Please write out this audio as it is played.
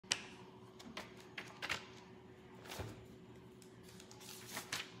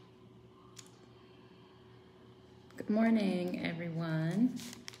morning, everyone.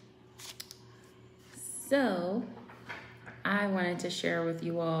 So, I wanted to share with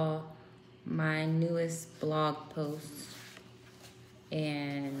you all my newest blog post,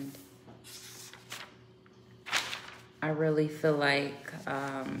 and I really feel like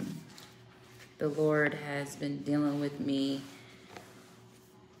the Lord has been dealing with me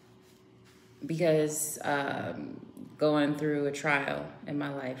because going through a trial in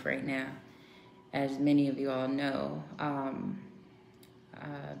my life right now. As many of you all know,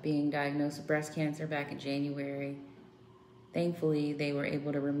 being diagnosed with breast cancer back in January. Thankfully, they were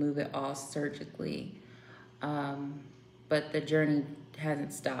able to remove it all surgically. But the journey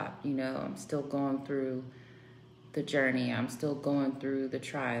hasn't stopped. You know, I'm still going through the journey. I'm still going through the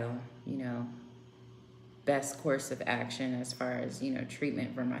trial, you know, best course of action as far as, you know,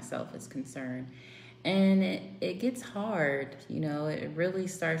 treatment for myself is concerned. And it gets hard, you know, it really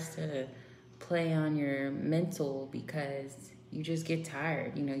starts to play on your mental because you just get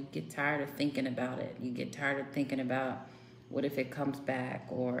tired. You know, you get tired of thinking about it. You get tired of thinking about what if it comes back,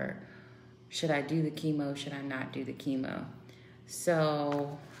 or should I do the chemo? Should I not do the chemo?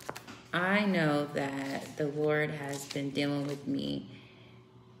 So I know that the Lord has been dealing with me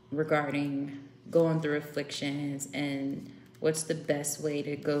regarding going through afflictions and what's the best way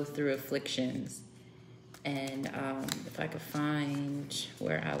to go through afflictions. And if I could find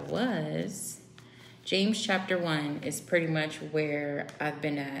where I was, James chapter 1 is pretty much where I've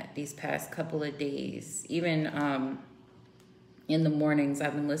been at these past couple of days. Even in the mornings,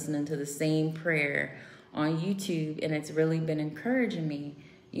 I've been listening to the same prayer on YouTube, and it's really been encouraging me,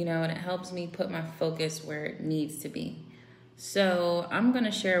 you know, and it helps me put my focus where it needs to be. So I'm going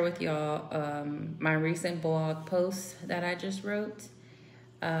to share with y'all my recent blog post that I just wrote.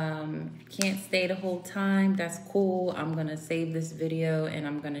 If you can't stay the whole time, that's cool. I'm going to save this video and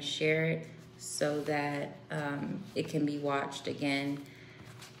I'm going to share it so that it can be watched again.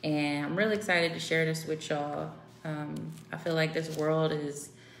 And I'm really excited to share this with y'all. I feel like this world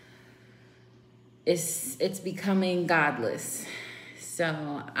it's becoming godless.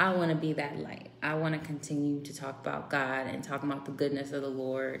 So I want to be that light. I want to continue to talk about God and talk about the goodness of the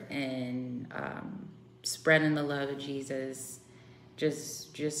Lord and spreading the love of Jesus.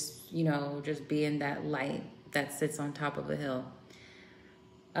 Just you know, just being that light that sits on top of a hill.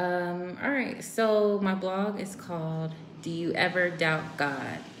 All right, so my blog is called Do You Ever Doubt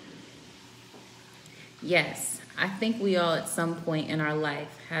God? Yes, I think we all at some point in our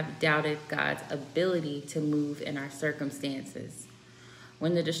life have doubted God's ability to move in our circumstances.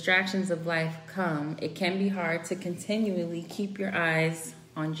 When the distractions of life come, it can be hard to continually keep your eyes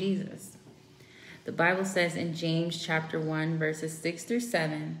on Jesus. The Bible says in James chapter 1, verses 6 through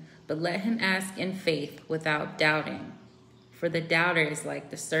 7, but let him ask in faith without doubting. For the doubter is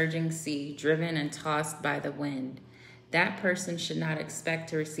like the surging sea, driven and tossed by the wind. That person should not expect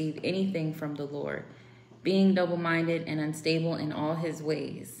to receive anything from the Lord, being double-minded and unstable in all his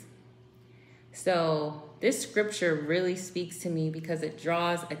ways. So this scripture really speaks to me because it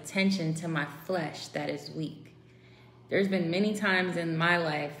draws attention to my flesh that is weak. There's been many times in my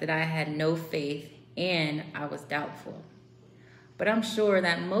life that I had no faith and I was doubtful. But I'm sure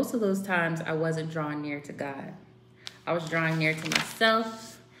that most of those times I wasn't drawing near to God. I was drawing near to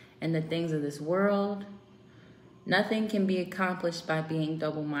myself and the things of this world. Nothing can be accomplished by being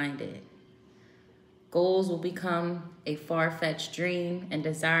double-minded. Goals will become a far-fetched dream and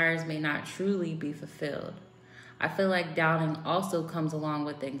desires may not truly be fulfilled. I feel like doubting also comes along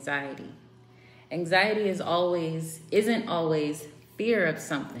with anxiety. Anxiety isn't always fear of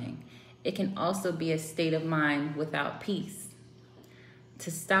something. It can also be a state of mind without peace.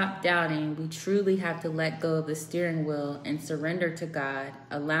 To stop doubting, we truly have to let go of the steering wheel and surrender to God,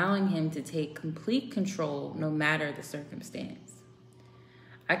 allowing him to take complete control no matter the circumstance.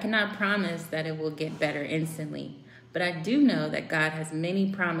 I cannot promise that it will get better instantly, but I do know that God has many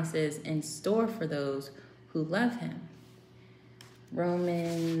promises in store for those who love him.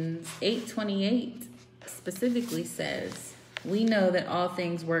 Romans 8:28 specifically says, we know that all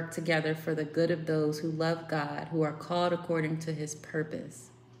things work together for the good of those who love God, who are called according to his purpose.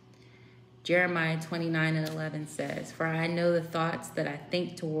 Jeremiah 29:11 says, for I know the thoughts that I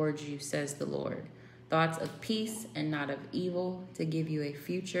think towards you, says the Lord, thoughts of peace and not of evil, to give you a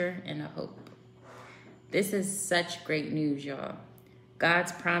future and a hope. This is such great news, y'all.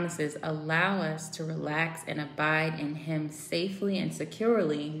 God's promises allow us to relax and abide in him safely and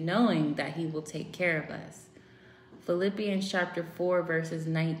securely, knowing that he will take care of us. Philippians chapter 4, verses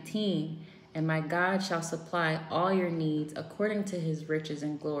 19, and my God shall supply all your needs according to his riches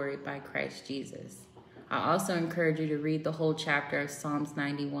and glory by Christ Jesus. I also encourage you to read the whole chapter of Psalms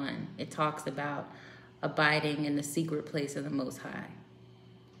 91. It talks about abiding in the secret place of the Most High.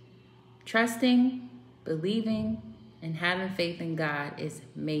 Trusting, believing, and having faith in God is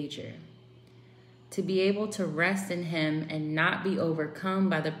major. To be able to rest in Him and not be overcome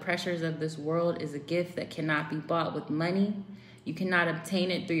by the pressures of this world is a gift that cannot be bought with money. You cannot obtain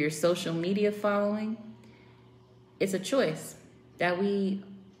it through your social media following. It's a choice that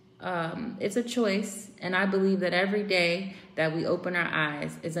it's a choice, and I believe that every day that we open our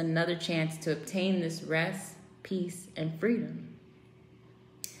eyes is another chance to obtain this rest, peace, and freedom.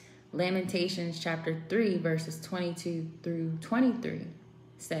 Lamentations chapter 3, verses 22 through 23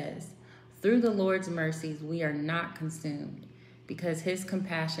 says, "Through the Lord's mercies we are not consumed, because His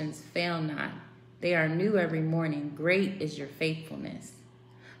compassions fail not. They are new every morning. Great is your faithfulness."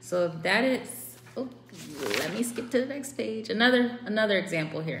 So if that is, let me skip to the next page. Another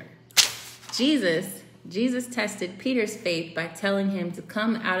example here. Jesus tested Peter's faith by telling him to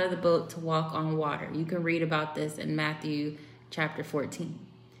come out of the boat to walk on water. You can read about this in Matthew chapter 14.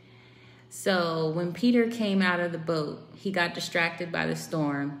 So when Peter came out of the boat, he got distracted by the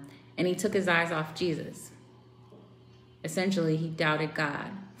storm and he took his eyes off Jesus. Essentially, he doubted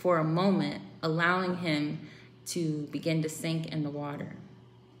God for a moment, allowing him to begin to sink in the water.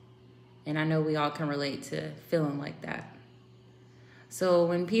 And I know we all can relate to feeling like that. So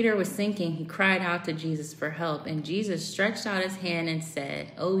when Peter was sinking, he cried out to Jesus for help, and Jesus stretched out his hand and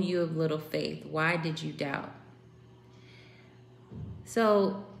said, "Oh, you of little faith, why did you doubt?"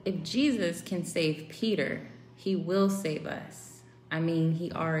 So if Jesus can save Peter, He will save us. I mean,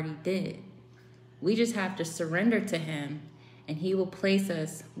 He already did. We just have to surrender to Him, and He will place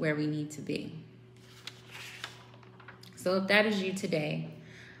us where we need to be. So if that is you today,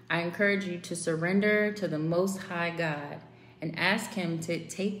 I encourage you to surrender to the Most High God and ask Him to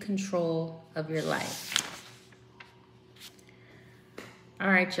take control of your life. All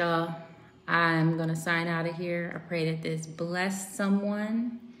right, y'all. I'm going to sign out of here. I pray that this blessed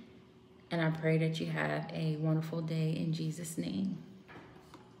someone, and I pray that you have a wonderful day in Jesus' name.